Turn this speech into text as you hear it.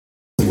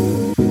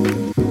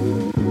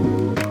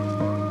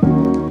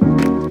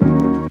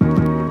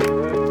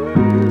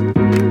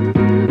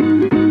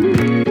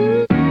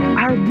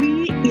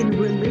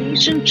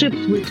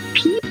relationships with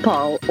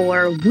people,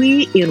 or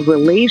we in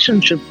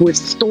relationship with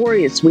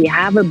stories we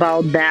have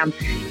about them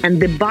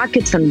and the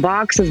buckets and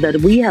boxes that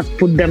we have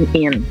put them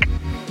in.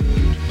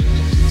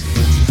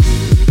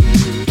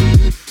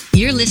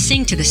 You're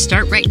listening to the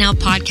Start Right Now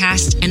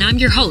podcast, and I'm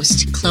your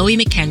host, Chloe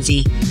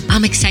McKenzie.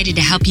 I'm excited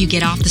to help you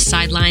get off the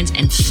sidelines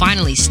and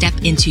finally step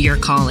into your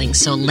calling.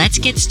 So let's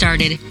get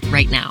started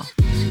right now.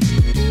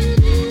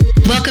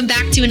 Welcome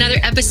back to another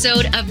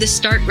episode of the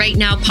Start Right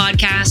Now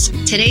podcast.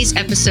 Today's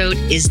episode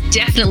is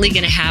definitely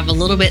going to have a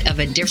little bit of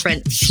a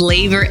different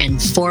flavor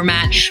and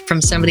format from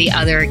some of the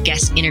other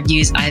guest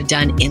interviews I've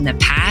done in the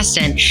past.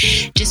 And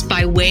just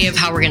by way of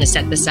how we're going to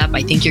set this up,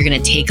 I think you're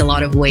going to take a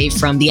lot away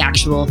from the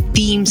actual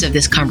themes of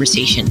this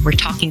conversation. We're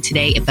talking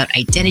today about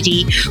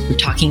identity. We're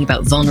talking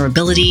about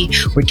vulnerability.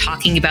 We're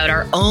talking about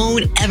our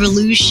own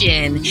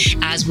evolution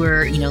as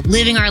we're,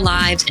 living our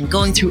lives and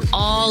going through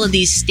all of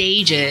these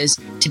stages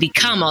to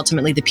become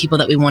ultimately the people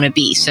that we want to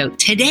be. So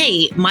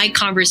today, my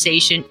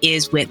conversation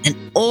is with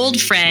an old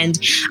friend,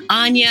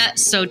 Anya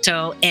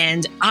Soto.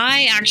 And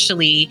I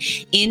actually,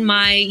 in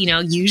my,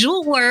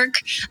 usual work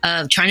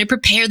of trying to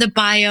prepare the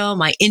bio,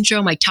 my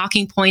intro, my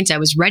talking points, I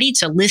was ready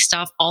to list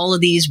off all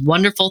of these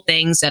wonderful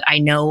things that I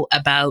know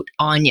about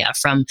Anya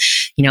from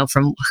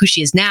who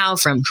she is now,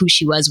 from who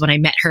she was when I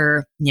met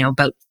her,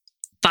 about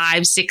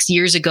 5-6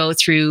 years ago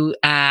through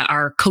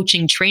our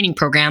coaching training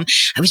program.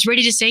 I was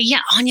ready to say, yeah,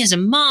 Anya's a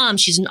mom.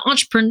 She's an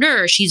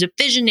entrepreneur. She's a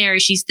visionary.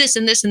 She's this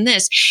and this and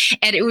this.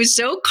 And it was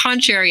so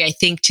contrary, I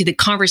think, to the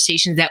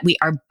conversation that we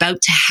are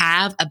about to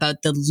have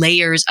about the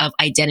layers of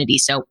identity.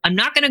 So I'm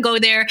not going to go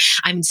there.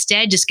 I'm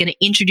instead just going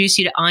to introduce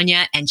you to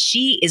Anya, and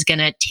she is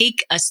going to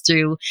take us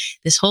through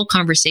this whole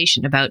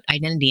conversation about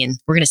identity. And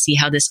we're going to see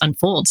how this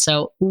unfolds.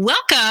 So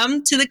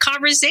welcome to the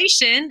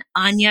conversation,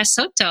 Anya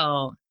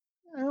Soto.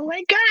 Oh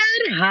my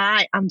God.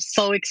 Hi. I'm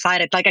so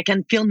excited. Like I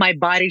can feel my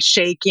body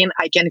shaking.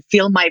 I can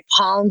feel my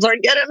palms are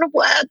getting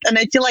wet. And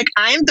I feel like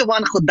I'm the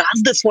one who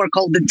does this work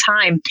all the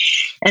time.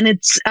 And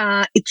it's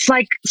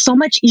like so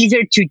much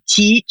easier to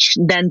teach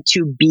than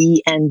to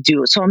be and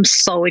do. So I'm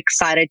so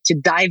excited to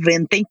dive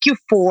in. Thank you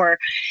for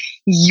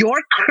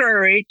your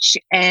courage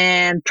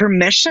and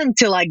permission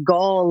to go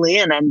all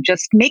in and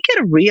just make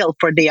it real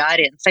for the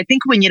audience. I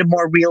think we need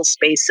more real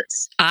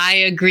spaces. I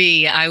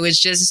agree. I was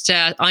just,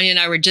 Anya and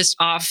I were just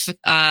off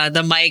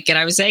the mic, and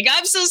I was saying,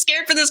 I'm so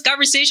scared for this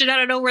conversation. I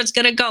don't know where it's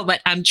going to go,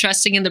 but I'm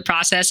trusting in the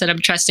process, and I'm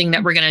trusting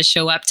that we're going to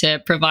show up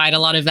to provide a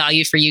lot of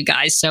value for you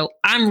guys. So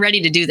I'm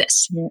ready to do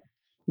this.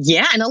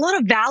 Yeah, and a lot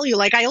of value.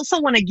 I also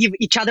want to give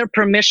each other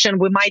permission.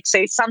 We might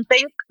say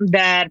something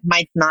that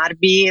might not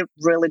be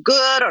really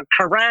good or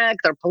correct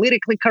or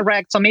politically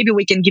correct. So maybe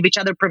we can give each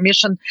other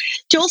permission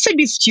to also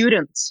be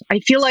students. I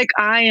feel like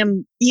I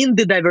am in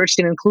the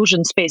diversity and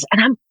inclusion space,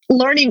 and I'm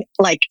learning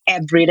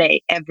every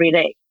day.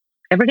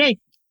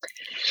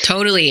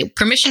 Totally.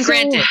 Permission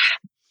granted.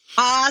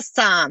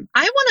 Awesome.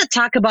 I want to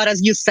talk about,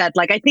 as you said,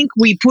 I think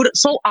we put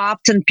so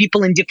often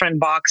people in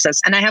different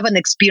boxes. And I have an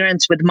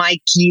experience with my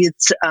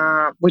kids,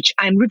 which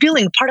I'm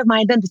revealing part of my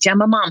identity.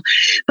 I'm a mom.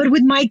 But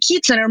with my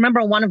kids, and I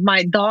remember one of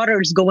my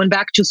daughters going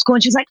back to school,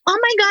 and she's like, oh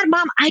my God,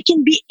 Mom, I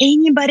can be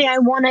anybody I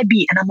want to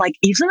be. And I'm like,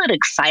 isn't it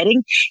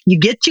exciting? You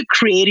get to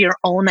create your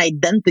own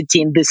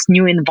identity in this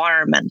new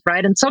environment,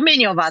 right? And so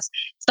many of us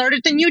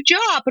started a new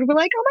job and we're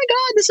like, oh my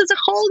God, this is a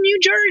whole new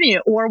journey.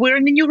 Or we're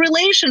in a new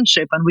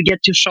relationship and we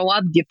get to show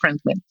up differently.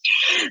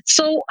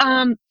 So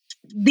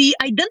the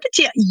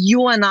identity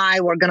you and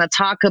I were going to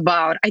talk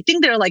about, I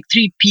think there are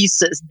 3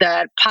 pieces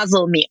that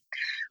puzzle me.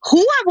 Who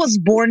I was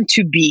born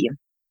to be,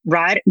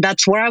 right?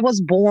 That's where I was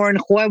born,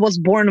 who I was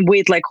born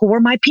with, who were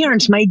my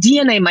parents, my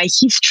DNA, my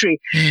history.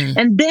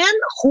 And then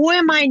who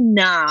am I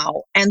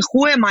now? And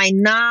who am I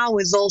now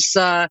is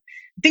also, I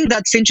think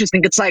that's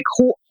interesting. It's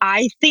who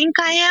I think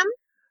I am,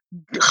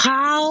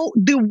 how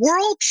the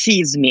world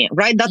sees me,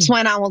 right? That's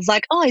when I was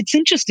like, oh, it's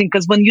interesting.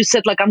 Because when you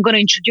said, I'm going to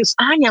introduce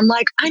Anya, I'm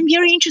like, I'm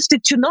very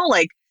interested to know,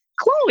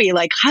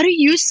 Chloe, how do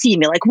you see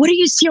me? What do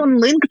you see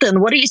on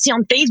LinkedIn? What do you see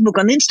on Facebook,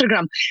 on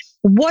Instagram?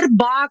 What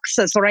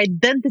boxes or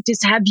identities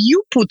have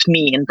you put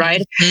me in,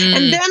 right?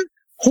 And then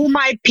who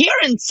my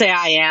parents say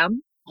I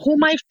am, who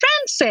my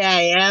friends say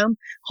I am,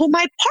 who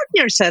my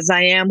partner says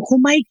I am, who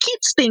my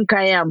kids think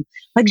I am.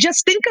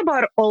 Just think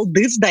about all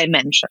these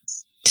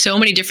dimensions. So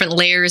many different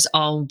layers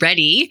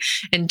already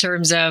in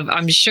terms of,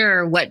 I'm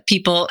sure what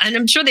people, and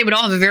I'm sure they would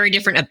all have a very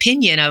different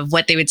opinion of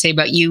what they would say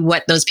about you,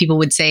 what those people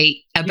would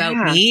say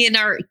about me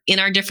in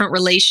our different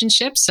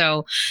relationships.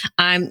 So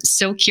I'm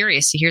so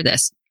curious to hear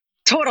this.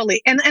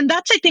 Totally. And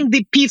that's, I think,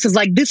 the piece is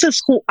this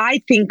is who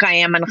I think I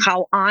am and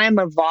how I'm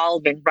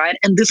evolving, right?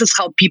 And this is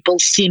how people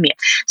see me.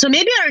 So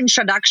maybe our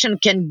introduction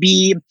can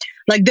be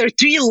there are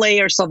 3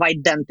 layers of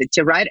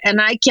identity, right?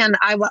 And I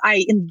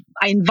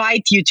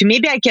invite you to,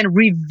 maybe I can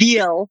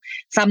reveal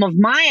some of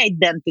my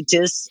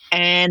identities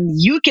and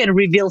you can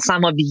reveal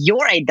some of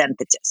your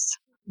identities.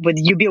 Would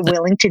you be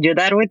willing to do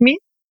that with me?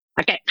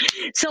 Okay.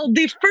 So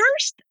the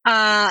first,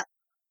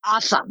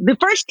 awesome. The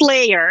first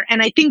layer,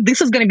 and I think this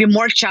is going to be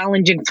more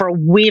challenging for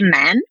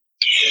women.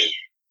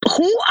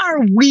 who are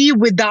we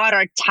without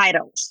our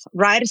titles,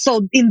 right?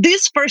 So in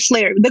this first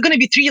layer, there are going to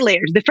be 3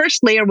 layers. The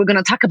first layer, we're going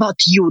to talk about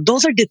you.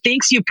 Those are the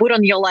things you put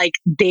on your like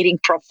dating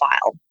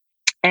profile.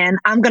 And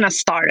I'm going to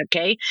start,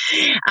 okay?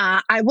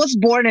 I was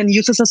born in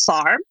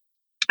USSR.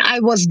 I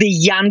was the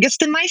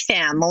youngest in my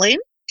family.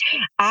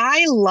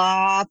 I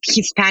love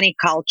Hispanic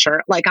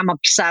culture. Like I'm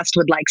obsessed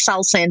with like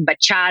salsa and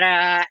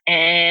bachata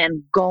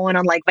and going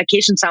on like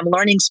vacations. I'm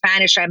learning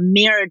Spanish. I'm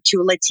married to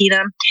a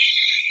Latina.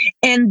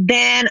 And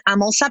then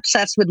I'm also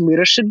obsessed with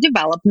leadership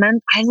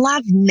development. I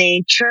love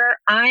nature.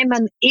 I'm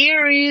an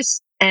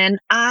Aries and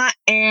I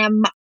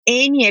am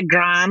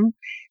Enneagram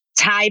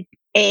type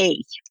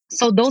A.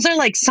 So those are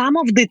like some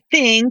of the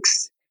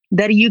things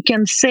that you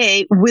can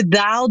say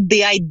without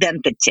the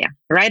identity,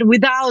 right?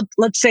 Without,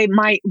 let's say,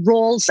 my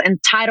roles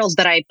and titles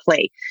that I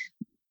play.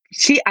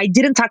 See, I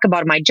didn't talk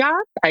about my job.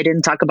 I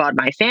didn't talk about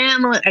my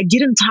family. I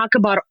didn't talk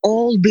about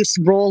all these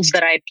roles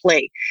that I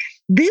play.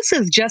 This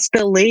is just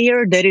a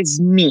layer that is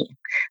me.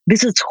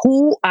 This is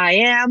who I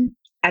am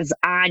as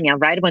Anya,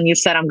 right? When you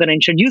said, I'm going to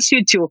introduce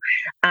you to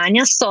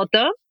Anya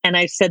Soto, and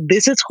I said,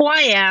 this is who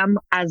I am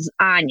as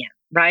Anya,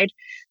 right?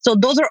 So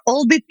those are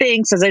all the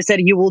things, as I said,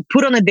 you will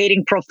put on a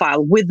dating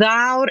profile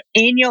without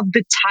any of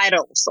the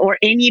titles or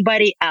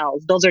anybody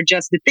else. Those are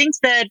just the things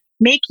that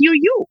make you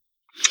you.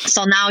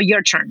 So now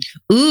your turn.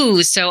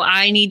 Ooh, so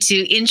I need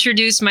to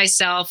introduce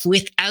myself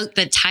without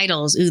the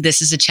titles. Ooh,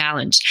 this is a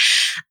challenge.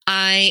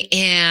 I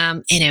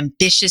am an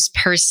ambitious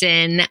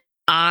person.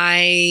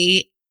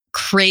 I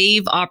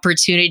crave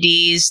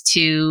opportunities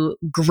to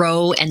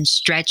grow and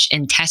stretch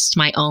and test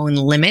my own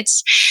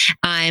limits.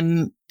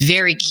 I'm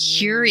very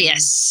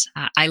curious.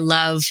 I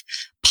love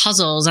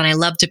puzzles and I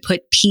love to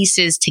put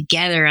pieces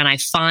together, and I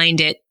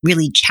find it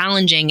really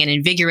challenging and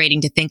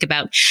invigorating to think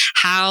about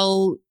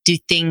how do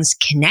things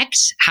connect?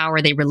 How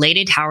are they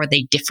related? How are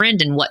they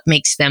different? And what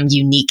makes them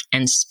unique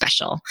and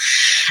special?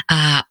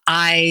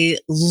 I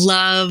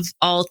love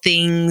all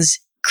things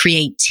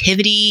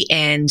creativity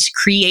and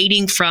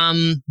creating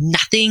from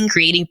nothing,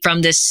 creating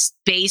from this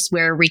space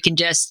where we can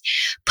just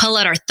pull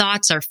out our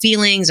thoughts, our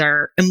feelings,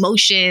 our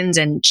emotions,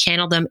 and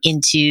channel them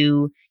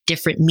into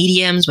different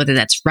mediums, whether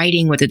that's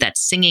writing, whether that's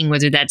singing,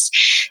 whether that's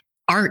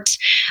art.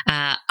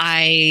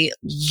 I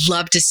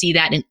love to see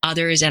that in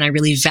others, and I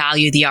really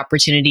value the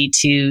opportunity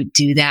to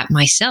do that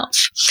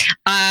myself.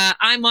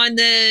 I'm on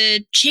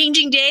the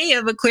changing day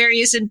of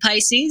Aquarius and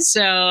Pisces,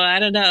 so I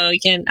don't know. You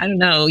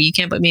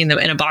can't put me in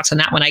a box on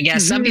that one, I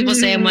guess. Some people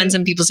say I'm one,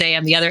 some people say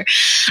I'm the other.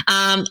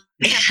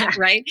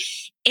 Right?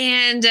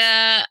 And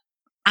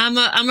I'm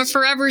a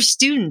forever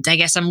student. I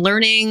guess I'm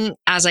learning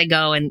as I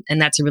go, and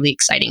that's a really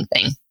exciting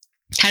thing.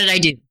 How did I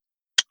do?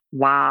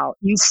 Wow.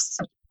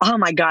 Oh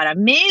my God,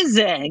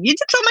 amazing. You did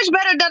so much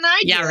better than I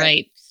did. Yeah,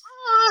 right.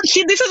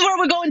 See, this is where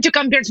we're going to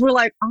compare. We're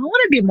like, I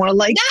want to be more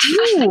like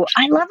you.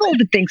 I love all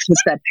the things you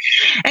said.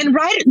 And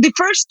right, the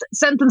first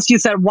sentence you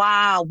said,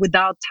 wow,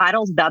 without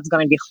titles, that's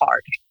going to be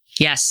hard.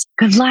 Yes.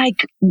 Because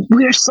like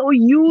we're so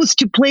used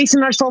to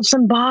placing ourselves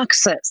in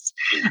boxes.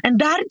 And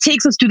that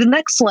takes us to the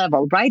next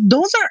level, right?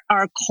 Those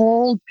are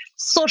called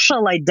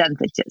social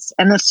identities.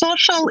 And the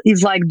social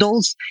is like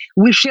those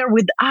we share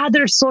with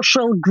other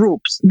social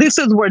groups. This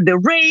is where the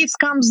race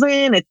comes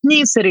in,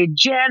 ethnicity,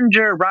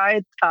 gender,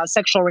 right?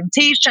 Sexual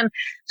orientation.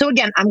 So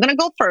again, I'm going to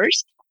go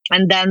first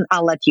and then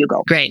I'll let you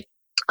go. Great.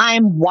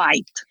 I'm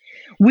white,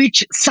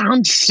 which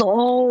sounds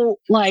so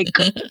like,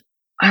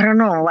 I don't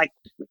know, like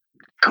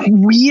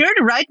weird,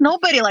 right?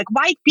 Nobody, like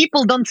white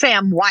people don't say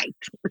I'm white.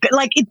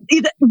 Like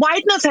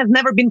whiteness has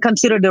never been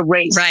considered a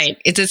race. Right.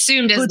 It's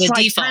assumed as the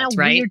like default,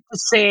 right? Weird to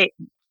say,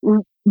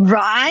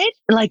 right?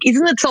 Like,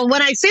 isn't it? So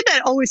when I say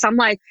that always, I'm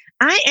like,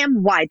 I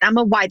am white. I'm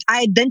a white.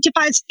 I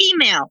identify as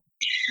female.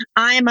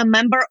 I am a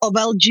member of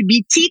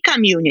LGBT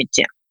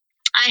community.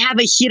 I have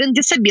a hidden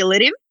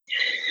disability.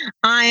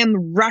 I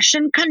am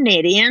Russian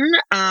Canadian.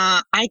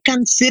 I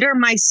consider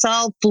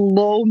myself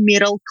low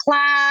middle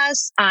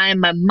class.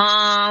 I'm a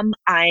mom.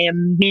 I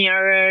am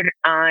married.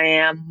 I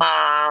am,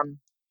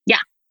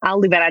 I'll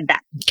leave it at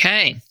that.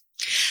 Okay.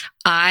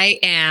 I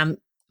am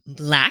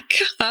Black.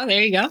 Oh,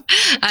 there you go.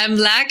 I'm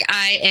Black.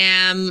 I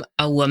am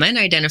a woman.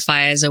 I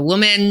identify as a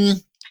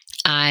woman.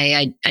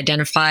 I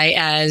identify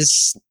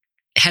as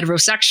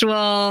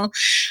heterosexual.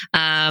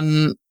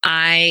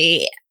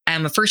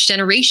 I'm a first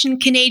generation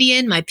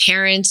Canadian. My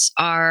parents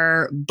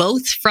are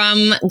both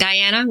from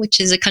Guyana,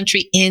 which is a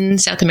country in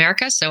South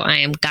America. So I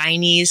am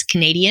Guyanese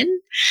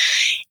Canadian,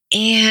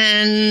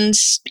 and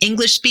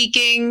English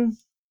speaking,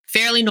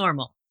 fairly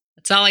normal.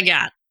 That's all I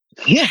got.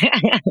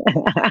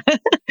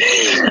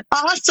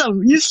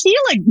 Awesome. You see,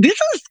 like, this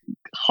is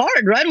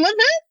hard, right? Wasn't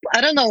it?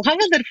 I don't know. How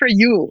was it for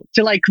you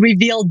to like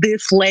reveal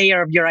this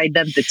layer of your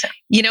identity?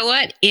 You know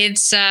what?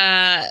 It's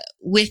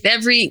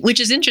which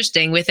is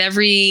interesting, with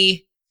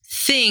every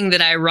thing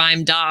that I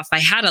rhymed off, I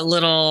had a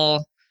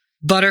little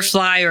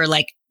butterfly or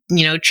like,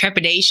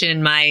 trepidation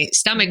in my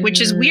stomach, which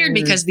is weird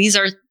because these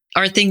are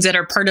are things that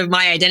are part of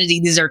my identity.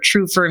 These are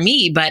true for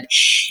me, but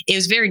it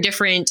was very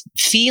different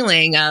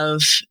feeling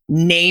of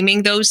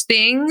naming those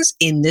things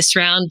in this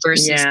round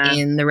versus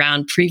in the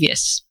round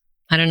previous.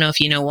 I don't know if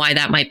you know why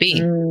that might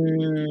be.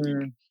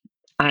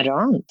 I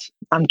don't.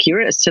 I'm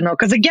curious to know,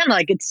 because again,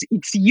 like it's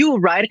you,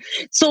 right?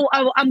 So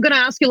I'm gonna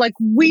ask you, like,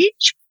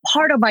 which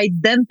part of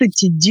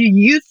identity do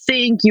you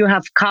think you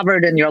have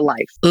covered in your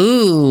life?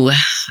 Ooh,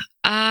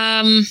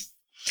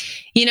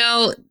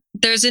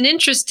 there's an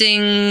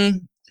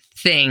interesting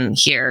thing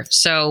here.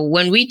 So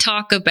when we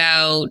talk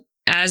about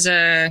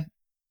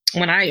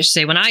when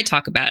I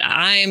talk about,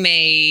 I'm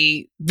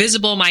a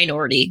visible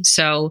minority.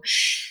 So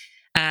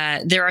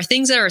there are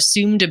things that are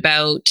assumed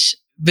about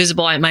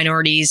visible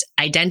minorities'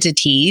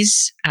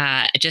 identities.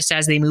 Just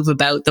as they move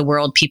about the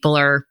world, people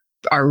are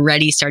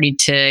already starting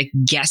to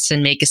guess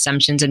and make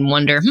assumptions and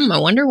wonder, I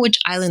wonder which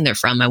island they're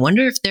from. I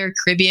wonder if they're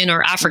Caribbean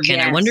or African.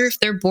 Yes. I wonder if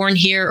they're born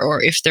here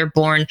or if they're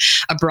born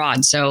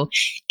abroad. So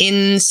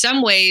in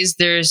some ways,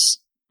 there's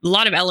a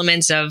lot of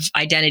elements of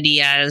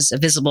identity as a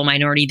visible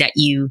minority that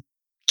you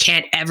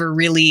can't ever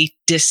really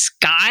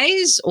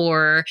disguise,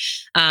 or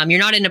you're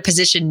not in a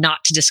position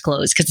not to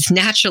disclose, because it's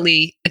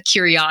naturally a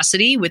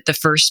curiosity with the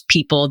first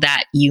people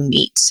that you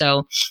meet.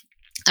 So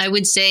I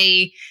would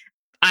say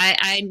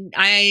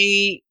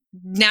I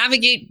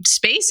navigate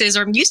spaces,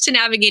 or I'm used to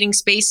navigating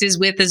spaces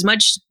with as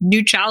much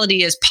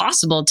neutrality as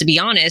possible, to be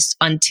honest,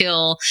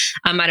 until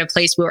I'm at a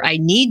place where I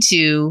need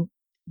to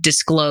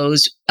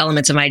disclose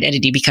elements of my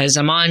identity because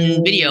I'm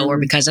on video or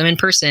because I'm in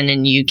person,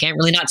 and you can't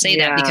really not say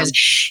that because,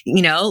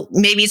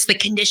 maybe it's the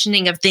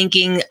conditioning of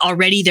thinking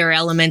already there are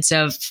elements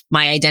of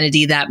my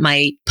identity that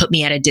might put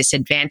me at a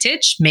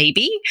disadvantage,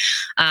 maybe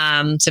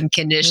some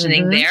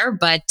conditioning there.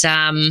 But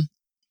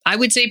I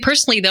would say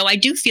personally, though, I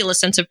do feel a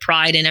sense of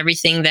pride in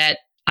everything that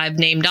I've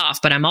named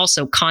off, but I'm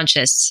also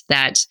conscious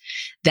that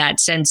that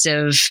sense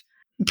of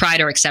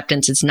pride or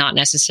acceptance is not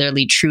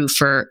necessarily true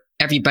for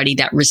everybody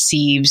that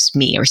receives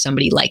me or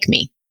somebody like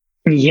me.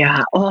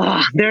 Yeah.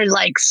 Oh, there are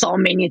like so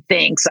many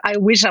things. I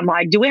wish I'm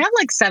like, do we have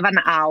like 7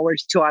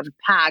 hours to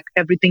unpack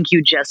everything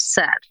you just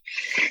said?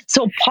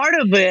 So part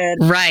of it.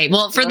 Right.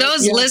 Well, for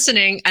those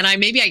listening, and I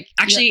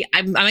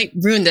might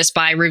ruin this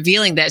by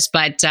revealing this,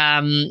 but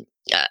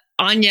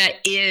Anya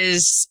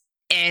is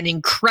an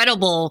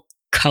incredible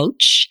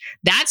coach.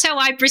 That's how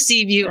I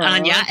perceive you,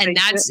 Anya. And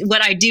that's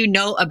what I do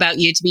know about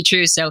you to be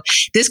true. So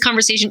this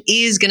conversation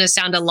is going to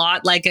sound a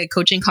lot like a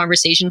coaching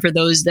conversation for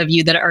those of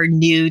you that are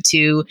new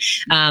to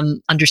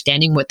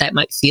understanding what that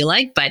might feel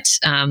like. But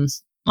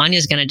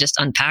Anya's going to just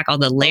unpack all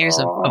the layers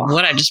of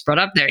what I just brought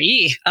up there.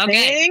 Okay.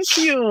 Thank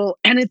you.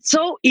 And it's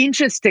so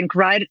interesting,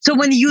 right? So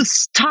when you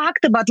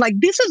talked about like,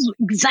 this is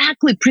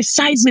exactly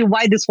precisely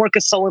why this work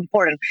is so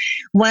important.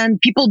 When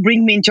people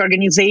bring me into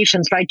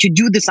organizations, right, to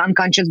do this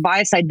unconscious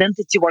bias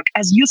identity work,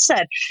 as you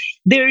said,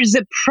 there's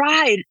a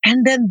pride,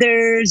 and then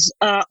there's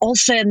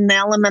also an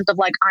element of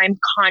like, I'm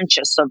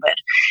conscious of it.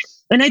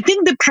 And I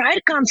think the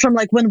pride comes from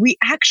like when we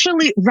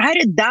actually write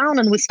it down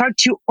and we start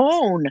to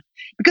own,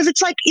 because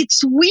it's like,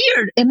 it's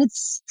weird and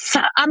it's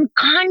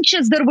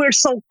unconscious that we're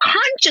so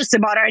conscious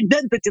about our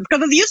identities.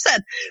 Because as you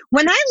said,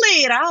 when I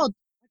lay it out,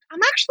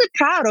 I'm actually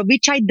proud of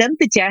each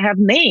identity I have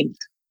named.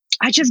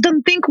 I just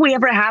don't think we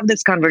ever have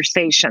these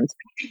conversations.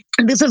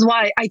 And this is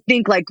why I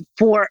think like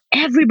for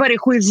everybody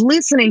who is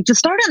listening to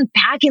start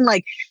unpacking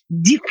like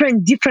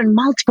different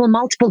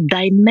multiple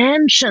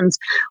dimensions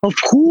of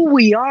who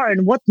we are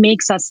and what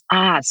makes us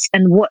us,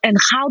 and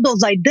how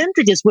those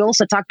identities we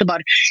also talked about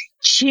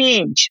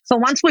change. So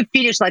once we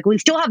finish, like we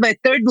still have a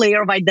third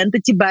layer of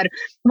identity, but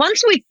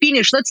once we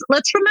finish, let's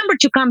remember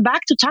to come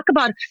back to talk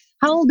about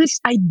how all these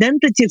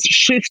identities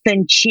shift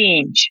and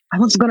change. I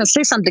was going to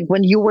say something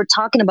when you were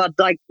talking about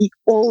like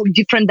all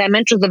different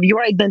dimensions of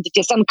your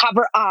identities and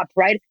cover up,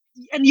 right?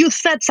 And you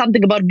said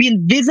something about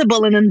being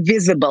visible and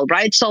invisible,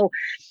 right? So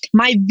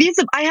I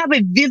have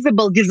a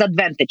visible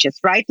disadvantages,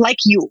 right? Like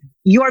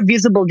your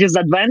visible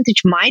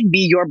disadvantage might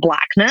be your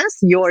blackness.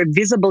 Your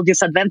visible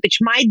disadvantage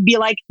might be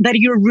like that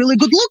you're really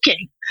good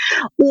looking.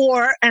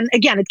 And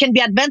again, it can be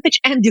advantage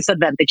and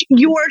disadvantage.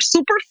 You are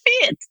super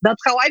fit.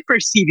 That's how I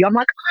perceive you. I'm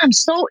like, I'm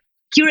so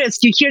curious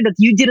to hear that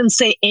you didn't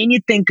say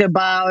anything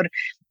about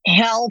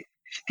health,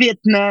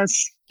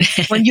 fitness,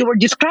 when you were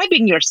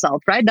describing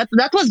yourself, right?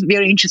 That was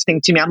very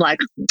interesting to me. I'm like,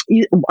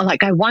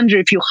 I wonder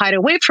if you hide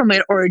away from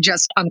it or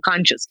just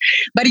unconscious.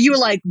 But you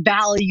like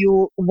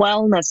value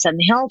wellness and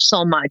health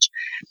so much.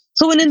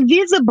 So in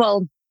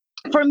invisible,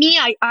 for me,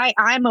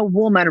 I'm a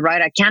woman,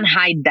 right? I can't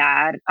hide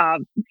that.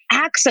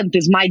 Accent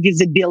is my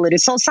visibility.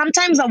 So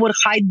sometimes I would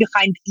hide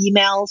behind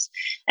emails.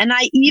 And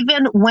I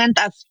even went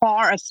as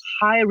far as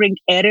hiring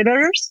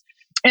editors.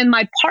 And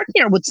my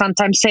partner would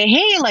sometimes say,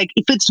 hey, like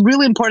if it's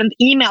really important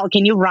email,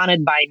 can you run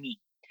it by me?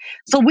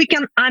 So we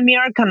can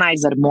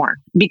Americanize it more,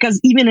 because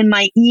even in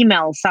my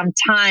email,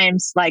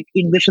 sometimes like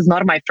English is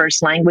not my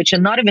first language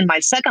and not even my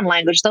second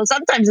language. So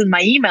sometimes in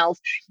my emails,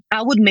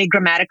 I would make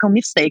grammatical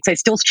mistakes. I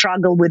still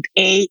struggle with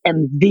A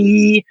and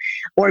V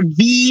or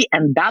V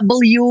and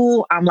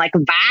W. I'm like,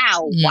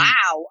 wow.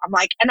 I'm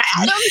like, and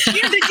I don't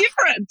hear the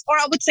difference. Or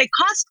I would say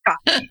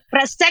Costco,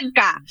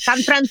 Prosecco,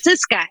 San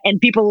Francisco. And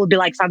people will be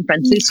like, San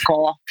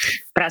Francisco,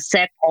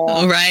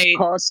 Prosecco, right.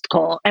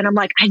 Costco. And I'm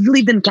like, I've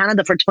lived in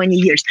Canada for 20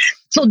 years.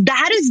 So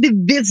that is the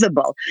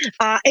visible.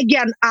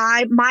 Again,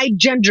 my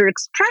gender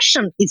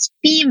expression is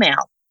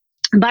female,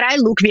 but I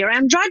look very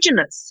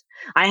androgynous.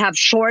 I have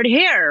short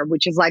hair,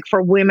 which is like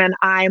for women,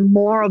 I'm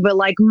more of a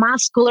like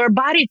muscular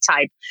body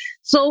type.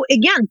 So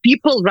again,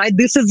 people, right,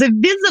 this is a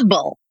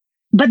visible.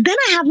 But then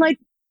I have like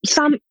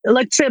some,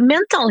 let's say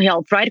mental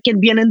health, right, can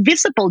be an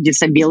invisible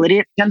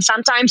disability. And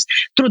sometimes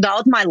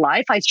throughout my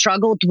life, I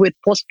struggled with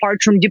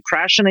postpartum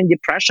depression and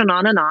depression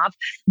on and off.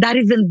 That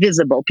is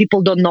invisible.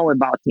 People don't know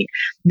about me.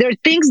 There are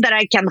things that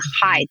I can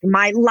hide.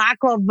 My lack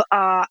of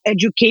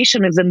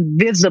education is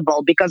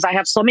invisible because I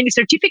have so many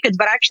certificates,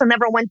 but I actually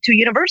never went to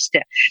university.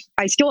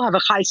 I still have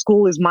a high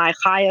school is my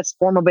highest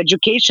form of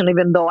education,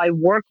 even though I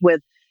work with,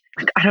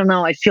 I don't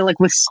know, I feel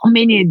like with so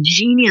many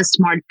genius,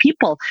 smart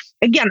people.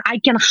 Again, I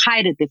can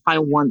hide it if I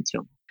want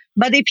to.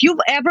 But if you've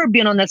ever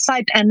been on a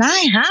side, and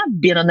I have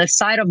been on a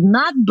side of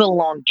not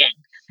belonging,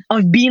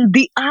 of being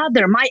the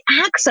other, my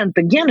accent,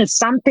 again, is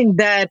something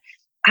that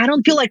I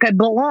don't feel like I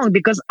belong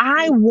because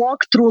I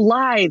walk through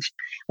life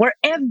where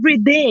every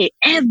day,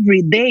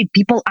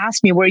 people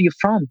ask me, where are you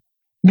from?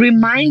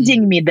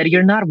 Reminding me that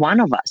you're not one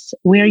of us.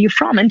 Where are you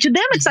from? And to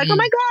them, it's like, oh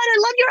my God, I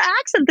love your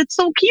accent. It's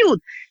so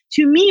cute.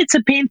 To me, it's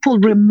a painful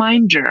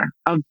reminder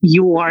of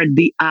you are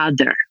the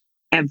other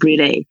every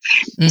day.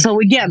 So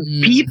again,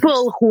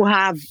 people who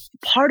have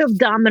part of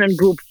dominant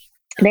group,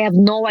 they have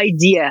no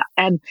idea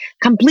and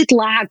complete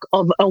lack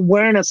of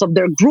awareness of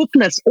their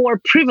groupness or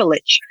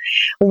privilege,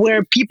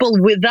 where people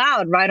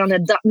without, right, on a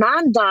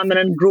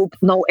non-dominant group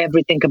know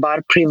everything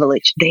about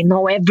privilege. They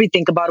know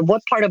everything about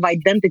what part of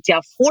identity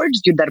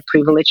affords you that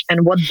privilege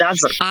and what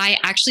doesn't. I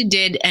actually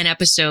did an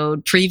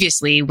episode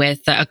previously with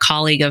a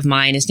colleague of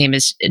mine. His name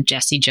is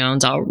Jesse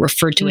Jones. I'll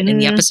refer to it in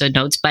the episode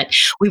notes, but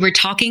we were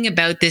talking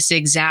about this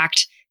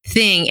exact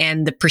thing,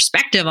 and the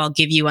perspective I'll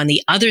give you on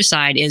the other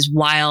side is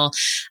while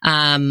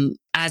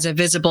as a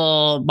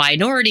visible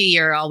minority,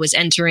 you're always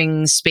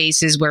entering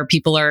spaces where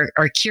people are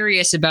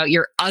curious about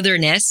your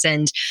otherness,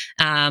 and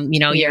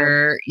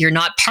you're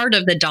not part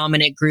of the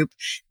dominant group.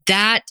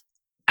 That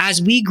as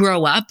we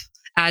grow up,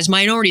 as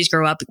minorities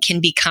grow up, can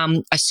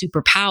become a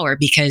superpower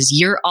because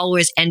you're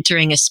always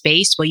entering a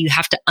space where you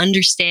have to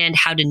understand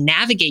how to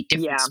navigate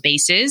different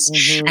spaces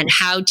and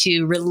how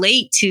to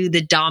relate to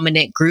the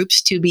dominant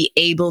groups to be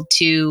able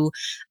to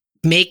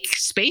make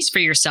space for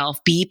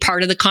yourself, be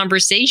part of the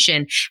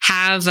conversation,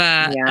 have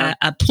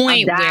a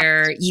point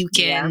where you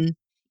can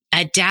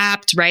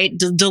adapt, right?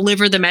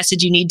 Deliver the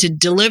message you need to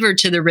deliver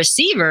to the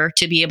receiver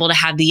to be able to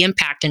have the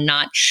impact and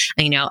not,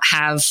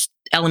 have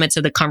elements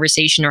of the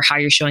conversation or how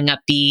you're showing up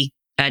be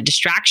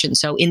distraction.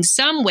 So in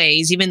some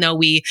ways, even though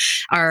we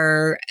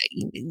are,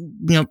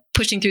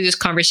 pushing through this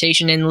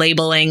conversation and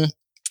labeling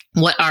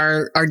what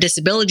our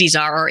disabilities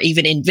are, or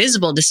even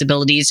invisible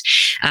disabilities,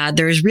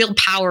 there's real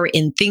power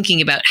in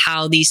thinking about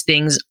how these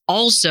things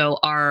also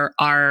are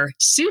our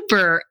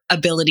super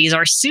abilities,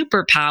 our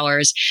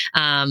superpowers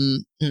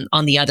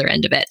on the other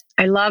end of it.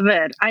 I love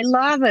it.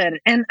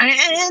 And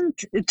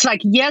it's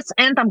like, yes,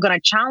 and I'm going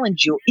to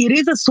challenge you. It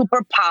is a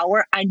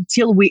superpower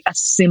until we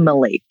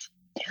assimilate.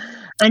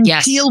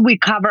 Until we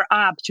cover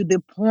up to the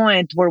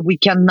point where we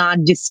cannot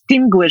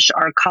distinguish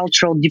our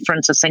cultural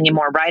differences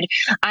anymore, right?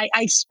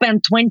 I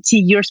spent 20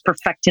 years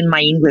perfecting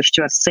my English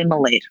to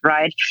assimilate,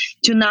 right?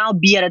 To now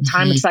be at a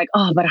time, it's like,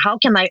 oh, but how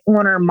can I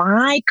honor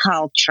my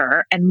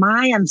culture and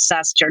my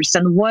ancestors?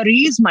 And what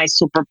is my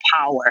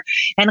superpower?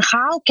 And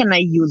how can I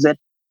use it?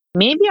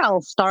 Maybe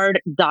I'll start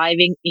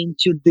diving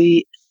into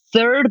the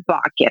third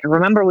bucket.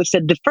 Remember, we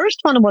said the first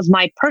one was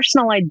my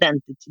personal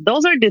identity.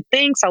 Those are the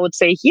things I would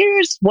say,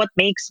 here's what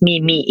makes me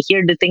me.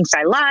 Here are the things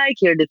I like.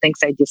 Here are the things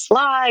I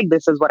dislike.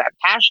 This is what I'm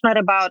passionate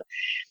about.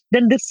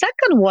 Then the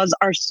second was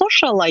our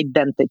social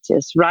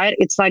identities, right?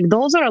 It's like,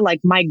 those are like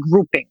my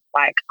grouping.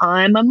 Like,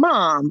 I'm a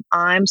mom.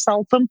 I'm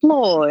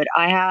self-employed.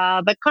 I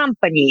have a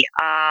company.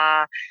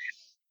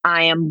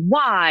 I am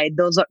Y.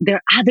 There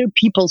are other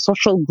people,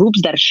 social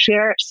groups that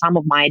share some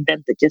of my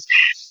identities.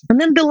 And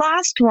then the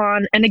last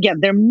one, and again,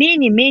 there are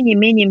many, many,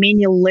 many,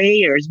 many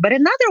layers, but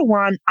another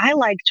one I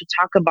like to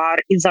talk about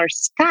is our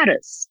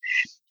status.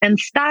 And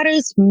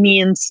status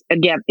means,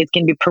 again, it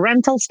can be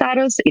parental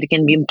status, it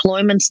can be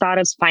employment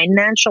status,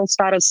 financial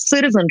status,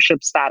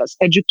 citizenship status,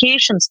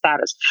 education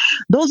status.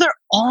 Those are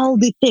all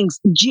the things.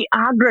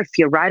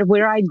 Geography, right?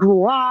 Where I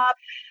grew up.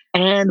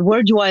 And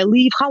where do I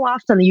live? How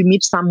often you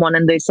meet someone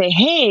and they say,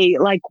 hey,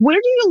 like, where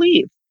do you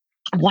live?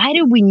 Why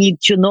do we need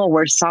to know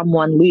where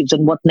someone lives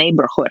in what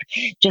neighborhood?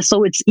 Just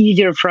so it's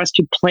easier for us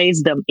to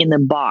place them in a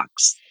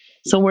box.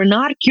 So we're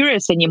not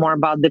curious anymore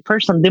about the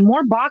person. The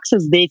more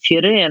boxes they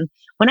fit in,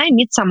 when I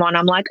meet someone,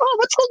 I'm like, oh,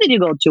 what school did you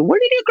go to? Where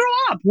did you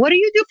grow up? What do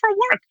you do for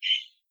work?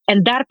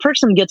 And that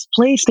person gets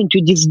placed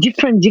into these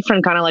different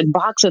kind of like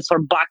boxes or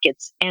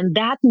buckets. And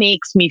that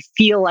makes me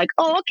feel like,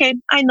 oh, okay,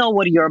 I know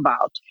what you're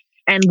about.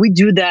 And we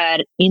do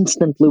that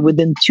instantly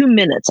within 2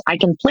 minutes. I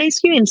can place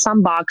you in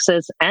some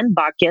boxes and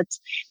buckets.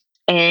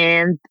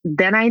 And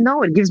then I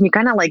know it gives me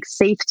kind of like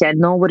safety. I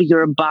know what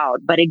you're about.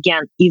 But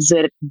again, is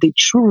it the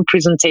true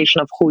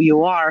representation of who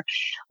you are?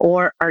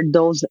 Or are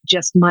those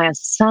just my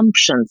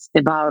assumptions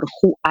about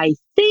who I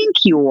think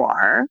you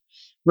are,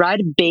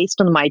 right?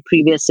 Based on my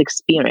previous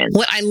experience.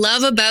 What I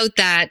love about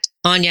that,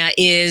 Anya,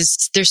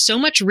 is there's so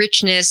much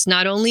richness,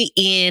 not only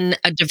in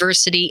a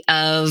diversity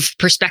of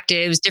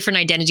perspectives, different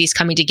identities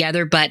coming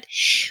together, but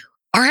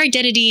our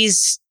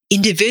identities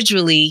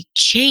individually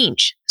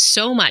change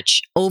so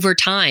much over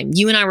time.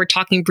 You and I were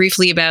talking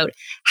briefly about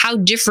how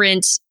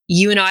different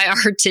you and I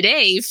are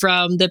today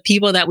from the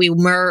people that we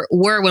were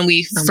when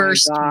we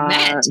first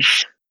met.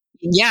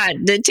 Yeah,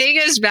 take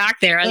us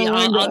back there.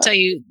 I'll tell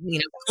you,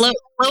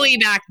 Chloe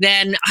back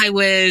then, I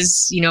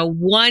was,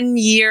 1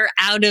 year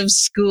out of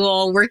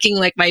school, working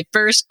like my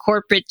first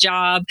corporate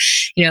job,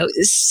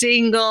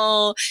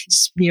 single,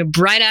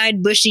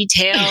 bright-eyed,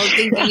 bushy-tailed,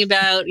 thinking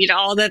about,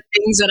 all the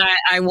things that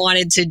I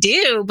wanted to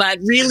do, but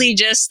really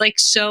just like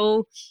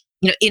so,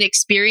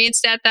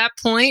 inexperienced at that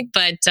point.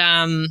 But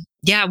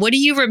what do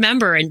you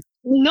remember? And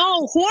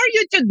no, who are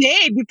you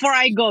today? Before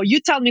I go, you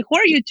tell me, who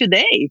are you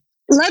today?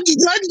 Let's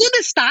do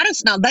the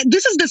status now.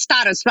 This is the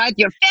status, right?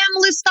 Your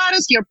family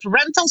status, your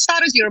parental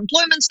status, your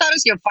employment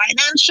status, your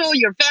financial,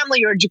 your family,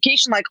 your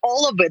education, like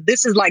all of it.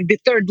 This is like the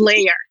third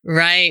layer.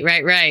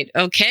 Right.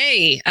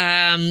 Okay.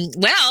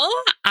 Well,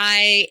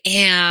 I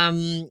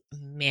am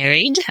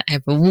married. I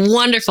have a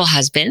wonderful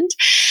husband.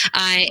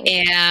 I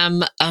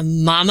am a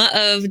mama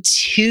of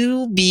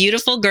 2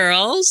 beautiful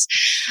girls.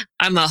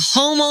 I'm a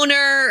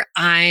homeowner.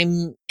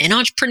 I'm an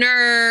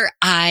entrepreneur.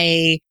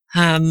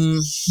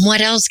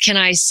 What else can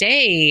I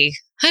say?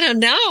 I don't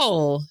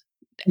know.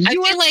 I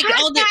feel like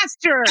I'm a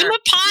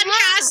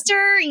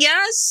podcaster.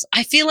 Yes.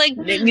 I feel like,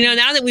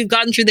 now that we've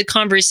gotten through the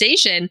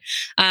conversation,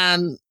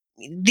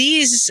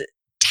 these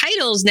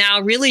titles now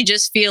really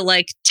just feel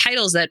like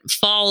titles that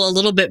fall a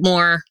little bit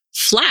more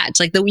flat.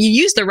 Like you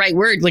used the right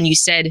word when you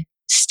said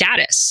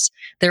status.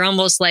 They're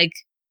almost like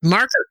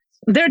markers.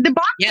 They're the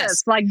boxes.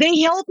 Yes. Like they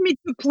help me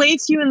to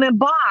place you in the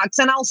box.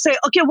 And I'll say,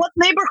 okay, what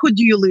neighborhood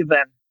do you live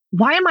in?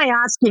 Why am I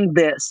asking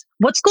this?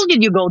 What school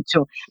did you go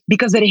to?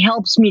 Because it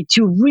helps me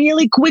to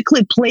really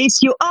quickly place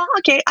you. Oh,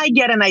 okay, I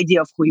get an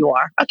idea of who you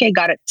are. Okay,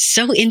 got it.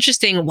 So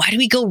interesting. Why do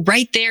we go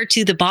right there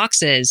to the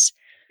boxes?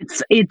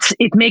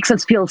 It makes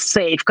us feel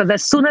safe because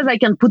as soon as I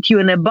can put you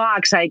in a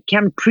box, I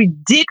can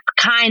predict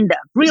kind of.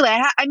 Really,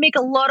 I make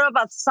a lot of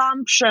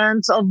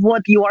assumptions of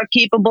what you are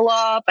capable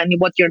of and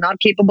what you're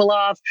not capable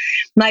of.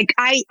 Like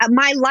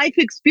my life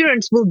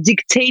experience will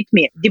dictate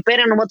me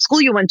depending on what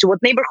school you went to,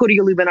 what neighborhood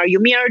you live in. Are you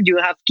married? Do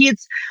you have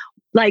kids?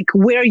 Like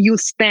where you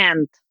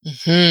stand,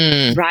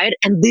 right?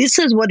 And this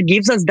is what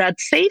gives us that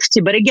safety.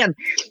 But again,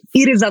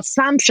 it is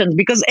assumptions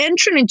because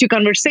entering into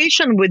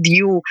conversation with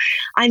you,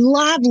 I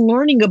love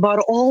learning about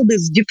all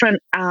these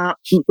different,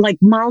 like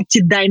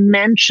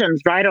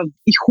multi-dimensions, right? Of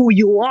who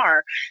you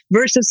are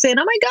versus saying,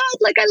 oh my God,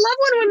 like I love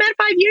when we met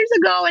 5 years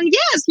ago. And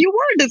yes, you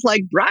were this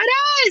like bright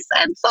eyes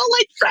and so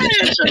like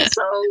fresh and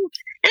so...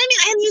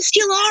 And you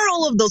still are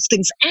all of those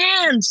things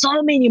and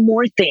so many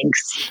more things.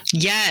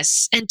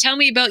 Yes. And tell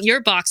me about your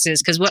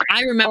boxes, because what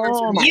I remember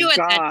from you at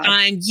that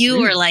time, you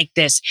were like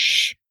this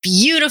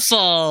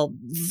beautiful,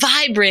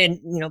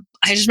 vibrant,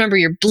 I just remember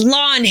your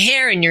blonde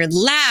hair and your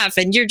laugh,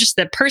 and you're just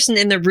the person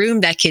in the room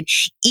that could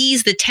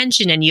ease the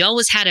tension. And you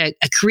always had a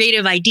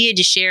creative idea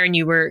to share. And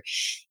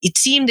it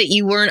seemed that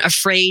you weren't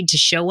afraid to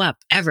show up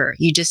ever.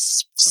 You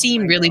just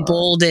seemed really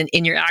bold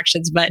in your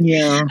actions. But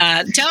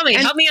tell me,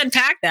 help me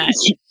unpack that.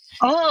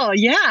 Oh,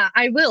 yeah,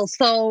 I will.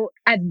 So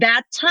at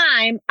that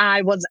time,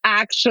 I was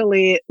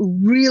actually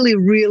really,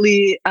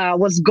 really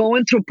was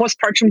going through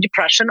postpartum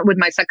depression with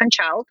my second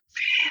child.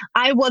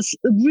 I was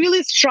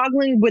really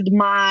struggling with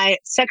my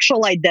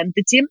sexual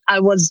identity. I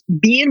was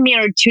being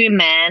married to a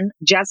man,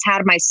 just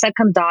had my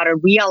second daughter,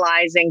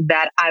 realizing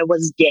that I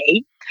was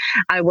gay.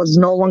 I was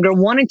no longer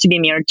wanting to be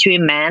married to a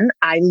man.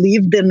 I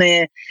lived in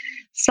a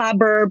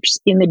suburbs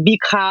in a big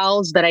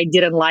house that I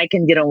didn't like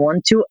and didn't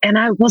want to. And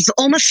I was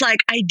almost like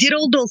I did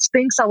all those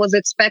things I was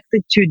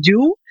expected to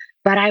do,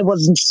 but I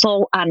wasn't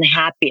so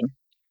unhappy.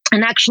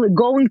 And actually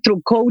going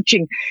through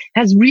coaching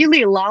has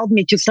really allowed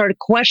me to start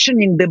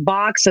questioning the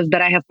boxes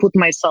that I have put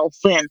myself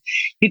in.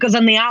 Because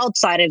on the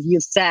outside, as you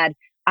said,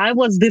 I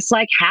was this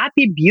like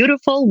happy,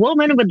 beautiful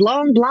woman with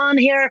long blonde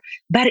hair,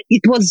 but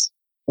it was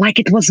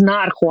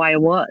not who I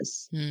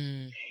was.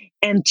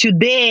 And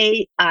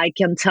today I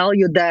can tell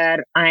you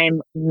that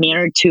I'm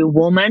married to a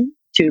woman,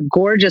 to a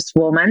gorgeous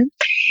woman.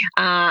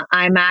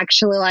 I'm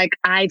actually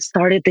I've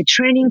started a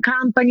training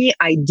company.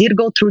 I did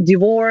go through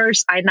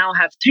divorce. I now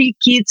have 3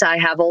 kids. I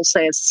have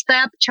also a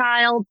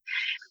stepchild.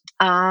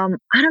 I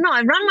don't know.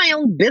 I run my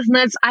own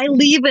business. I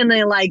live in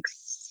a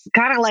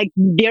kind of like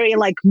very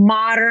like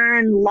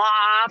modern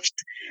loft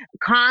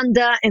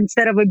condo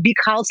instead of a big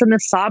house in the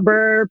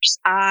suburbs.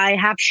 I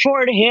have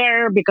short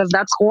hair because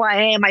that's who I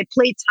am. I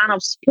play a ton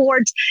of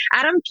sports.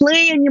 I don't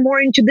play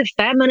anymore into the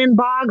feminine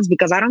box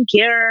because I don't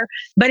care.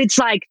 But it's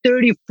like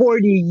 30,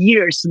 40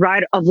 years,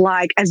 right? Of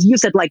like, as you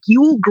said, like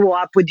you grew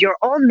up with your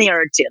own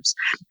narratives.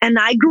 And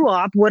I grew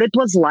up what it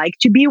was like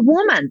to be a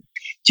woman,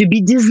 to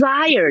be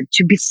desired,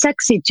 to be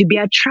sexy, to be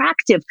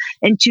attractive.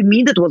 And to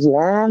me, that was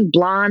long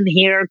blonde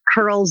hair,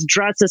 curls,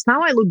 dresses.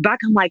 Now I look back,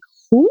 I'm like,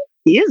 who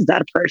is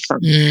that person?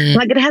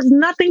 Like it has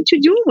nothing to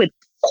do with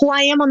who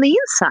I am on the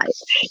inside.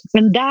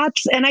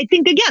 And I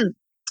think again,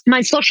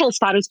 my social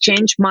status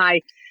changed, my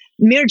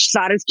marriage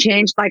status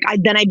changed. Like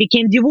then I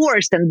became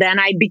divorced, and then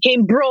I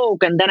became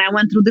broke, and then I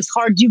went through this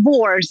hard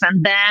divorce.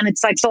 And then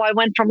it's like, so I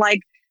went from like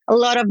a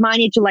lot of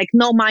money to like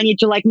no money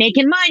to like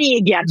making money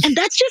again. And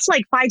that's just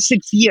like 5-6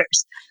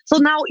 years. So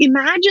now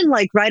imagine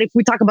like, right, if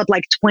we talk about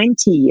like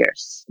 20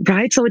 years,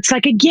 right? So it's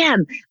like,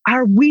 again,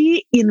 are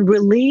we in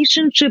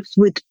relationships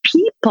with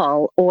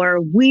people, or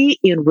are we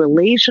in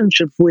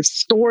relationship with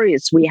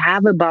stories we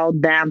have about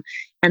them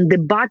and the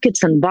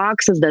buckets and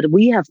boxes that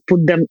we have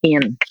put them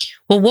in?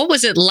 Well, what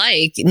was it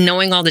like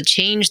knowing all the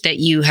change that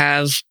you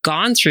have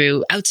gone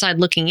through? Outside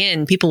looking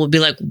in, people will be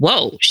like,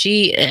 whoa,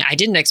 I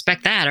didn't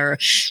expect that, or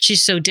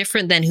she's so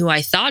different than who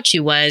I thought she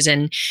was.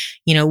 And,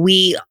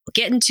 we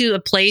get into a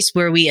place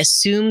where we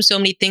assume so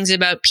many things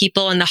about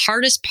people. And the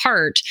hardest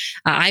part,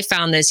 I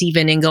found this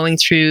even in going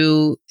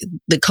through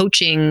the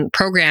coaching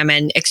program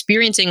and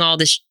experiencing all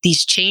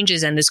these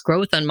changes and this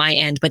growth on my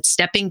end, but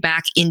stepping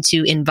back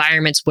into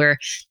environments where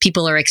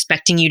people are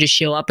expecting you to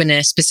show up in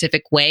a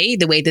specific way,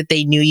 the way that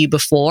they knew you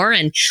before.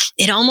 And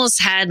it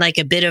almost had like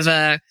a bit of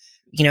a,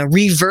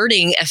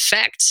 reverting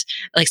effect.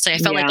 Like, so I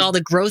felt like all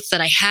the growth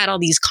that I had, all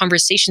these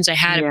conversations I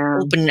had,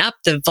 opening up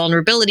the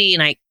vulnerability,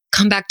 and I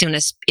come back to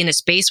in a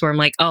space where I'm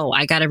like, oh,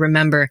 I got to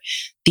remember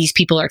these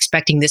people are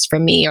expecting this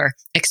from me, or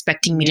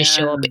expecting me to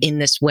show up in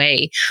this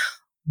way.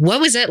 What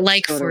was it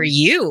like for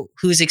you,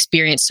 who's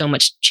experienced so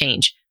much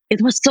change?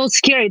 It was so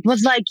scary. It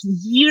was like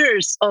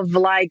years of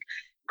like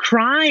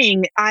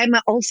crying. I'm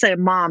also a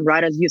mom,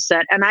 right, as you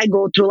said, and I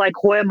go through like,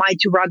 who am I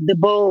to rock the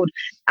boat?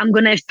 I'm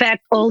going to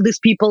affect all these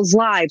people's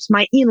lives,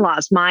 my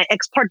in-laws, my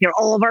ex-partner,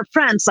 all of our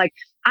friends. Like,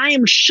 I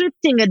am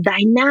shifting a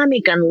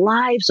dynamic and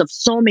lives of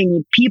so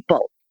many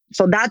people.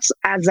 So that's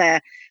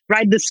the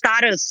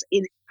status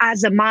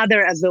as a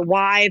mother, as a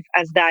wife,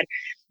 as that.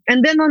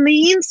 And then on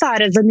the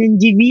inside, as an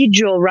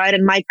individual, right,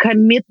 and my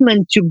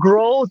commitment to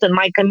growth, and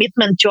my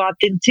commitment to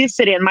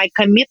authenticity, and my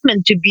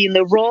commitment to being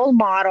the role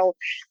model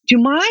to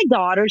my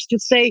daughters, to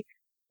say,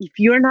 if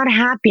you're not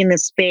happy in the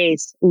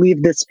space,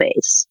 leave the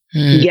space.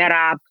 Get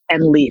up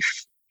and leave.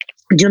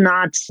 Do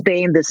not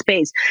stay in the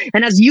space.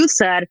 And as you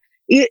said,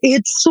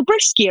 it's super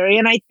scary.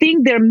 And I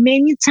think there are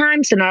many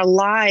times in our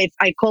life,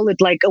 I call it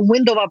like a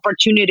window of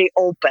opportunity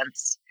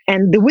opens.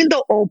 And the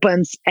window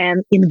opens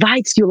and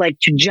invites you like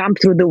to jump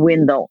through the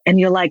window. And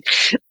you're like,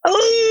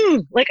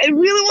 oh, like I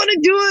really want to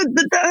do it,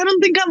 but I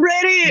don't think I'm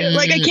ready.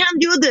 Like I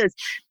can't do this.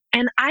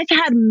 And I've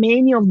had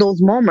many of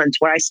those moments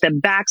where I step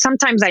back.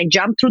 Sometimes I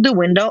jumped through the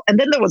window, and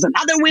then there was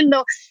another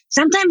window.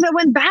 Sometimes I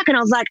went back and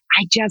I was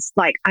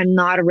like, I'm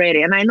not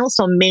ready. And I know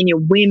so many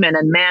women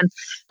and men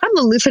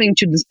probably listening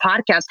to this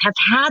podcast have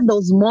had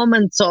those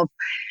moments of,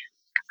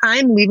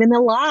 I'm living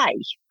a lie.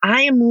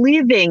 I am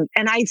living.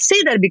 And I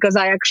say that because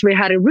I actually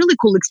had a really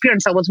cool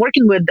experience. I was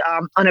working with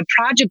on a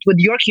project with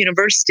York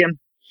University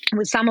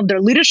with some of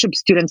their leadership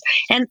students.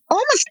 And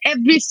almost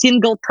every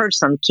single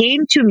person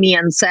came to me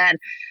and said,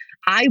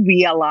 I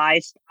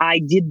realized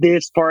I did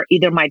this for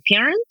either my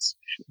parents,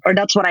 or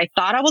that's what I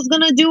thought I was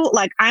going to do.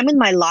 Like, I'm in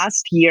my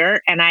last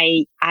year and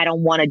I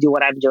don't want to do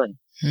what I'm doing.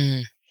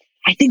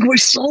 I think we're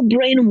so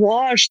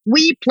brainwashed.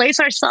 We place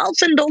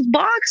ourselves in those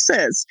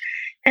boxes.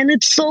 And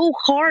it's so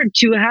hard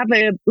to have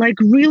a like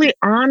really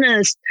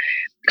honest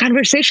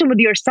conversation with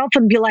yourself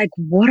and be like,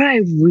 what do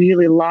I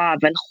really love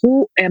and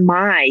who am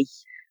I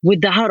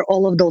without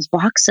all of those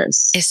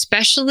boxes?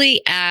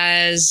 Especially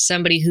as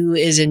somebody who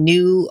is a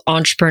new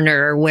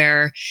entrepreneur,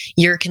 where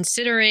you're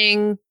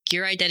considering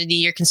your identity,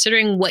 you're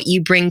considering what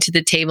you bring to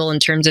the table in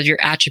terms of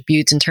your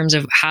attributes, in terms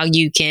of how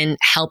you can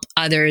help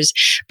others.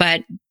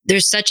 But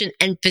there's such an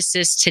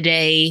emphasis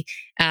today,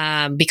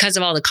 because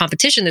of all the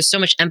competition, there's so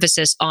much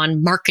emphasis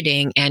on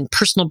marketing and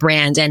personal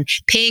brands and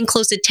paying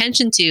close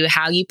attention to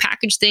how you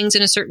package things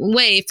in a certain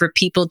way for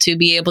people to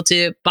be able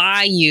to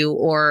buy you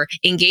or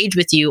engage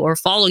with you or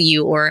follow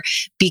you or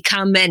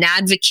become an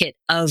advocate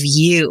of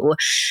you.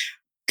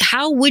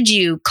 How would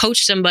you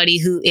coach somebody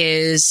who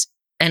is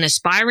an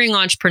aspiring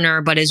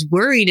entrepreneur, but is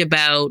worried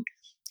about,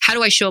 how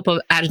do I show up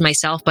as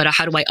myself, but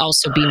how do I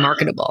also be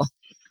marketable?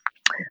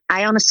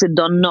 I honestly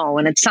don't know.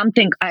 And it's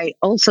something I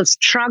also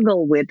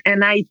struggle with.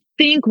 And I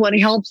think what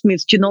helps me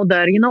is to know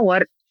that, you know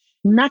what,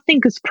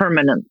 nothing is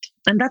permanent.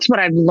 And that's what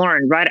I've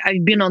learned, right?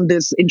 I've been on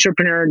this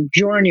entrepreneur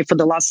journey for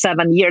the last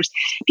 7 years.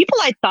 People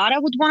I thought I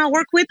would want to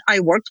work with, I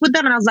worked with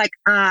them and I was like,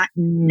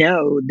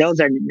 no, those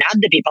are not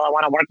the people I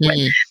want to work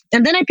with.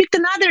 And then I picked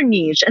another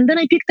niche and then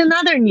I picked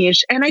another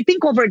niche. And I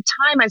think over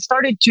time, I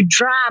started to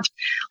draft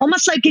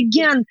almost like,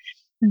 again,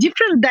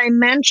 different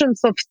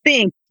dimensions of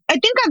things. I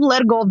think I've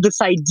let go of this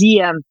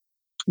idea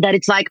that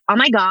it's like, oh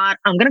my God,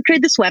 I'm going to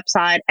create this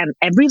website and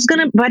everybody's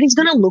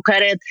going to look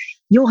at it.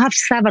 You'll have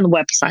 7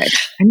 websites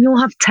and you'll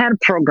have 10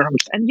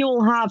 programs and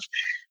you'll have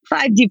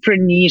 5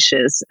 different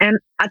niches. And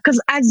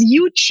because as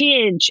you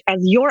change, as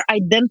your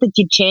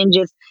identity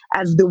changes,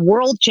 as the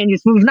world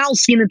changes, we've now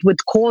seen it with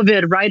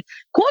COVID, right?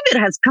 COVID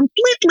has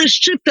completely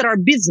shifted our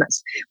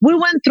business. We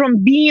went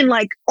from being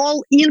like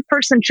all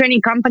in-person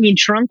training company in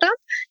Toronto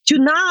to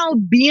now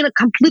being a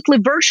completely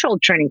virtual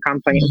training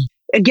company.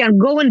 Again,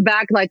 going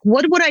back, like,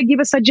 what would I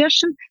give a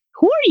suggestion?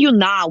 Who are you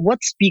now?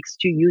 What speaks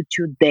to you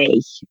today?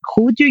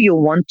 Who do you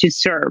want to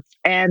serve?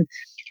 And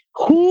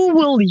who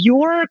will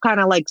your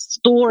kind of like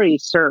story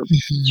serve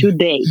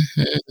today?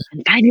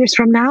 And 5 years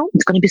from now,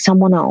 it's going to be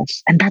someone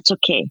else. And that's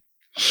okay.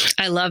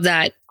 I love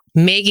that.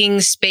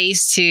 Making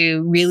space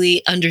to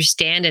really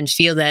understand and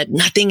feel that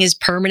nothing is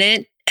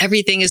permanent.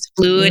 Everything is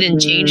fluid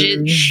and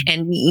changes.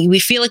 And we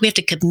feel like we have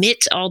to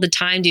commit all the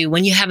time to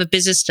when you have a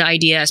business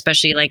idea,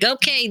 especially like,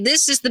 okay,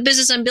 this is the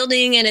business I'm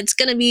building and it's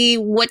going to be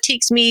what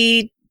takes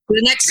me for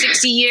the next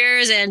 60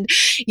 years. And,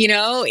 you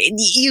know,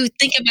 you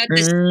think about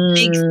this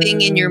big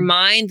thing in your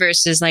mind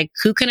versus like,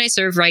 who can I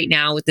serve right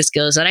now with the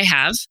skills that I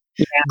have?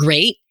 Yeah.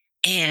 Great.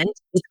 And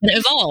it's going to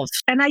evolve.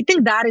 And I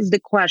think that is the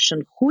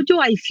question. Who do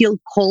I feel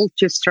called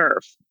to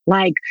serve?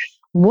 Like,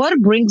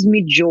 what brings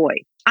me joy?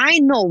 I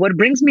know what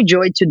brings me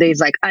joy today is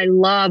like, I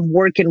love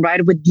working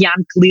right with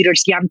young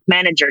leaders, young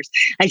managers.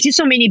 I see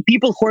so many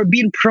people who are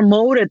being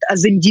promoted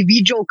as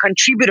individual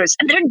contributors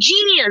and they're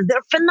genius.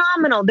 They're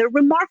phenomenal. They're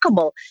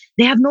remarkable.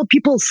 They have no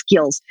people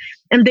skills.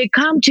 And they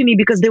come to me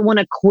because they want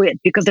to quit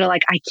because they're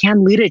like, I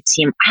can't lead a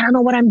team. I don't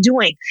know what I'm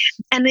doing.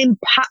 And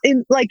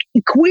like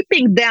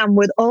equipping them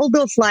with all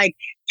those like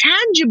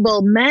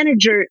tangible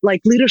manager,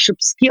 like leadership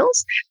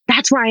skills.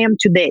 That's where I am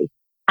today.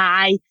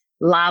 I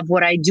love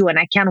what I do and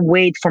I can't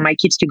wait for my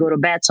kids to go to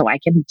bed so I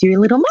can do a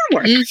little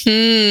more work.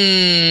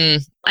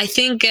 I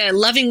think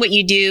loving what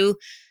you do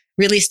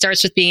really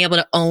starts with being able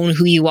to own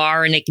who you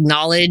are and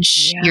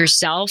acknowledge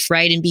yourself,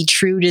 right? And be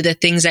true to the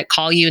things that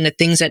call you and the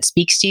things that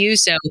speaks to you.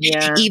 So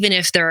even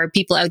if there are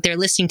people out there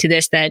listening to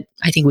this that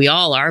I think we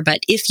all are,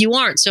 but if you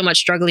aren't so much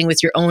struggling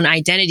with your own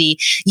identity,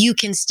 you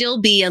can still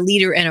be a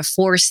leader and a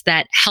force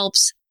that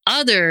helps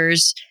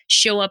others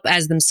show up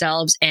as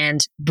themselves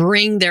and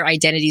bring their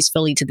identities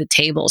fully to the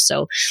table.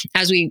 So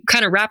as we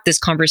kind of wrap this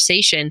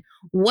conversation,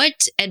 what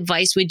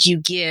advice would you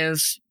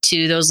give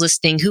to those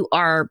listening who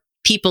are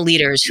people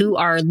leaders, who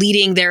are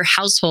leading their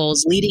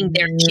households, leading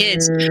their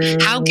kids?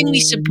 How can we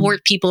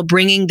support people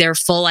bringing their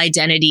full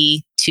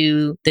identity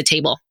to the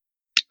table?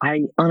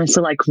 I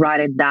honestly like write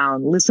it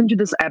down, listen to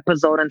this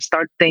episode and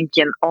start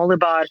thinking all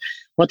about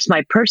what's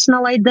my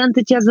personal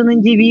identity as an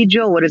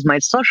individual? What is my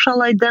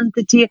social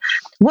identity?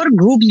 What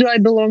groups do I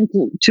belong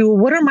to?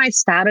 What are my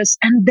status?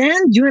 And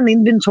then do an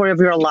inventory of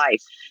your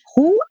life.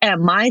 Who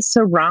am I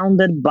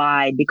surrounded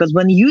by? Because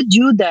when you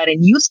do that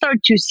and you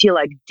start to see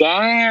like,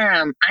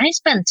 damn, I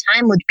spend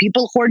time with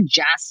people who are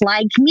just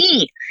like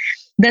me.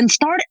 Then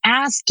start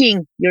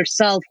asking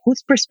yourself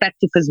whose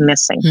perspective is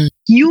missing.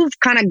 You've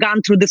kind of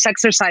gone through this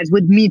exercise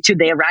with me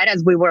today, right?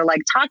 As we were like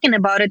talking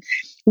about it.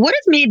 What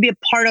is maybe a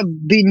part of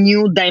the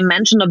new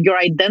dimension of your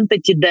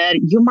identity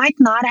that you might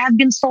not have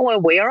been so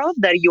aware of,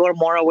 that you are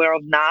more aware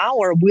of now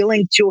or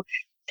willing to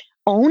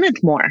own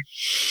it more?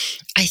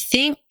 I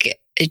think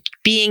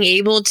being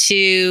able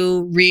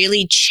to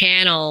really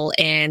channel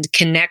and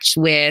connect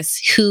with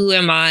who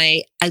am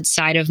I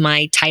outside of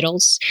my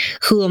titles?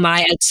 Who am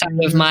I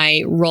outside of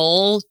my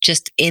role?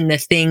 Just in the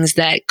things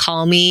that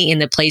call me, in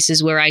the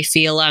places where I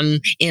feel I'm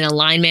in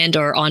alignment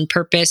or on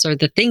purpose, or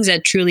the things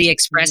that truly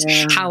express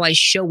how I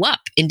show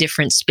up in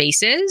different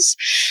spaces.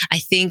 I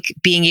think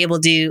being able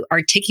to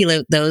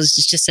articulate those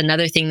is just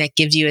another thing that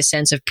gives you a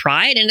sense of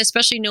pride, and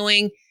especially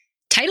knowing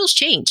titles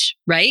change,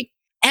 right?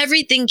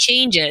 Everything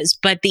changes,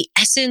 but the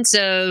essence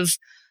of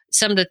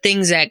some of the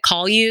things that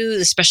call you,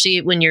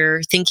 especially when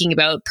you're thinking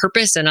about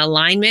purpose and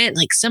alignment,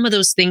 like some of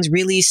those things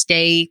really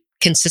stay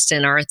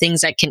consistent, or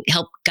things that can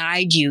help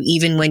guide you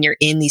even when you're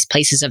in these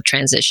places of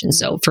transition.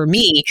 So for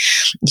me,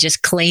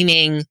 just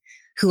claiming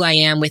who I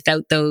am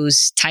without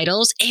those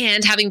titles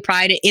and having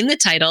pride in the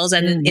titles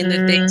and in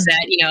the things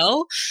that, you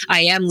know,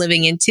 I am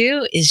living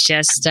into is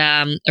just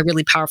a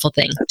really powerful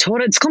thing.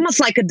 Totally. It's almost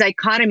like a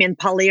dichotomy and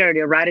polarity,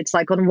 right? It's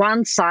like on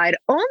one side,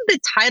 own the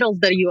titles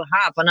that you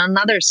have. On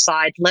another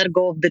side, let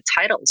go of the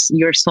titles.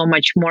 You're so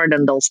much more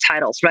than those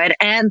titles, right?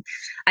 And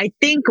I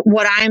think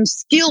what I'm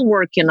still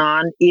working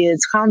on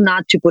is how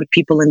not to put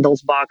people in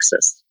those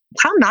boxes,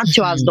 how not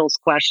to ask those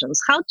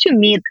questions, how to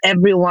meet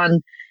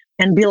everyone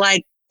and be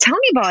like, tell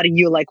me about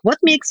you. Like, what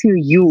makes you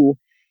you,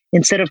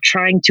 instead of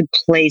trying to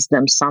place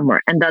them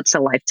somewhere? And that's a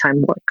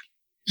lifetime work.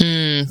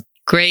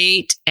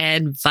 Great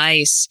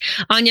advice.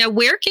 Anya,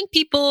 where can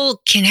people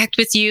connect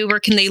with you? Where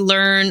can they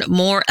learn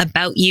more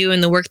about you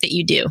and the work that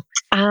you do?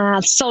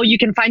 So you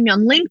can find me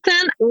on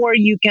LinkedIn, or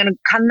you can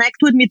connect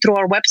with me through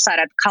our website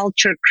at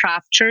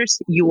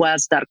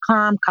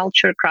culturecraftersus.com,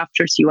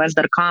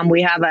 culturecraftersus.com.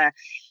 We have a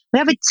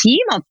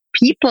team of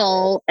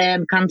people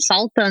and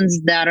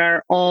consultants that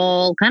are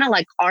all kind of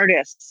like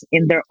artists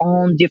in their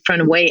own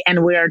different way.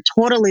 And we are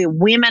totally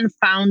women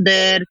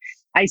founded.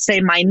 I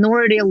say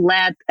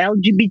minority-led,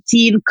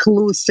 LGBT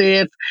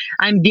inclusive.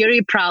 I'm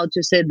very proud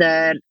to say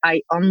that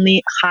I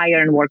only hire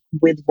and work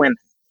with women.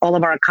 All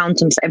of our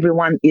accountants,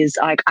 everyone is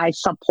like, I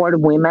support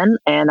women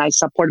and I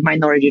support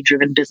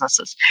minority-driven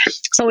businesses.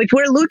 So if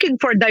we're looking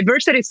for a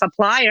diversity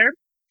supplier,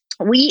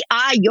 we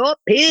are your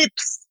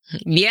pips.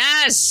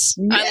 Yes,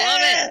 yeah. I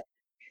love it.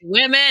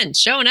 Women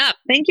showing up.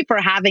 Thank you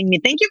for having me.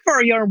 Thank you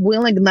for your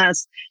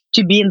willingness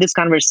to be in this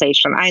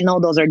conversation. I know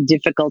those are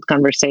difficult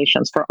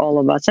conversations for all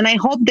of us, and I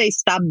hope they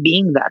stop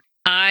being that.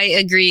 I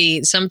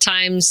agree.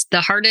 Sometimes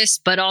the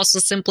hardest, but also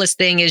simplest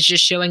thing is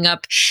just showing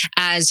up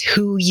as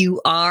who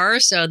you are.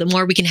 So the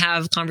more we can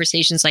have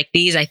conversations like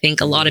these, I think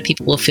a lot of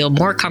people will feel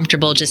more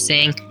comfortable just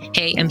saying,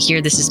 hey, I'm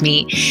here. This is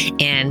me.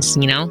 And,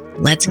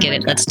 let's get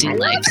it. Let's do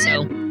life.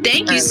 So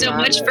thank you so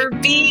much for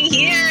being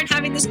here and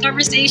having this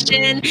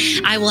conversation.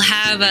 I will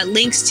have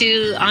links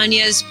to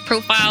Anya's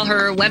profile,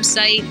 her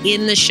website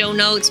in the show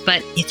notes.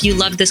 But if you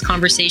love this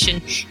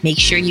conversation, make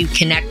sure you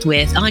connect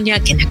with Anya,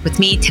 connect with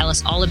me, tell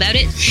us all about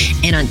it.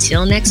 And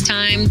until next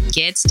time,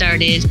 get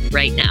started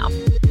right now.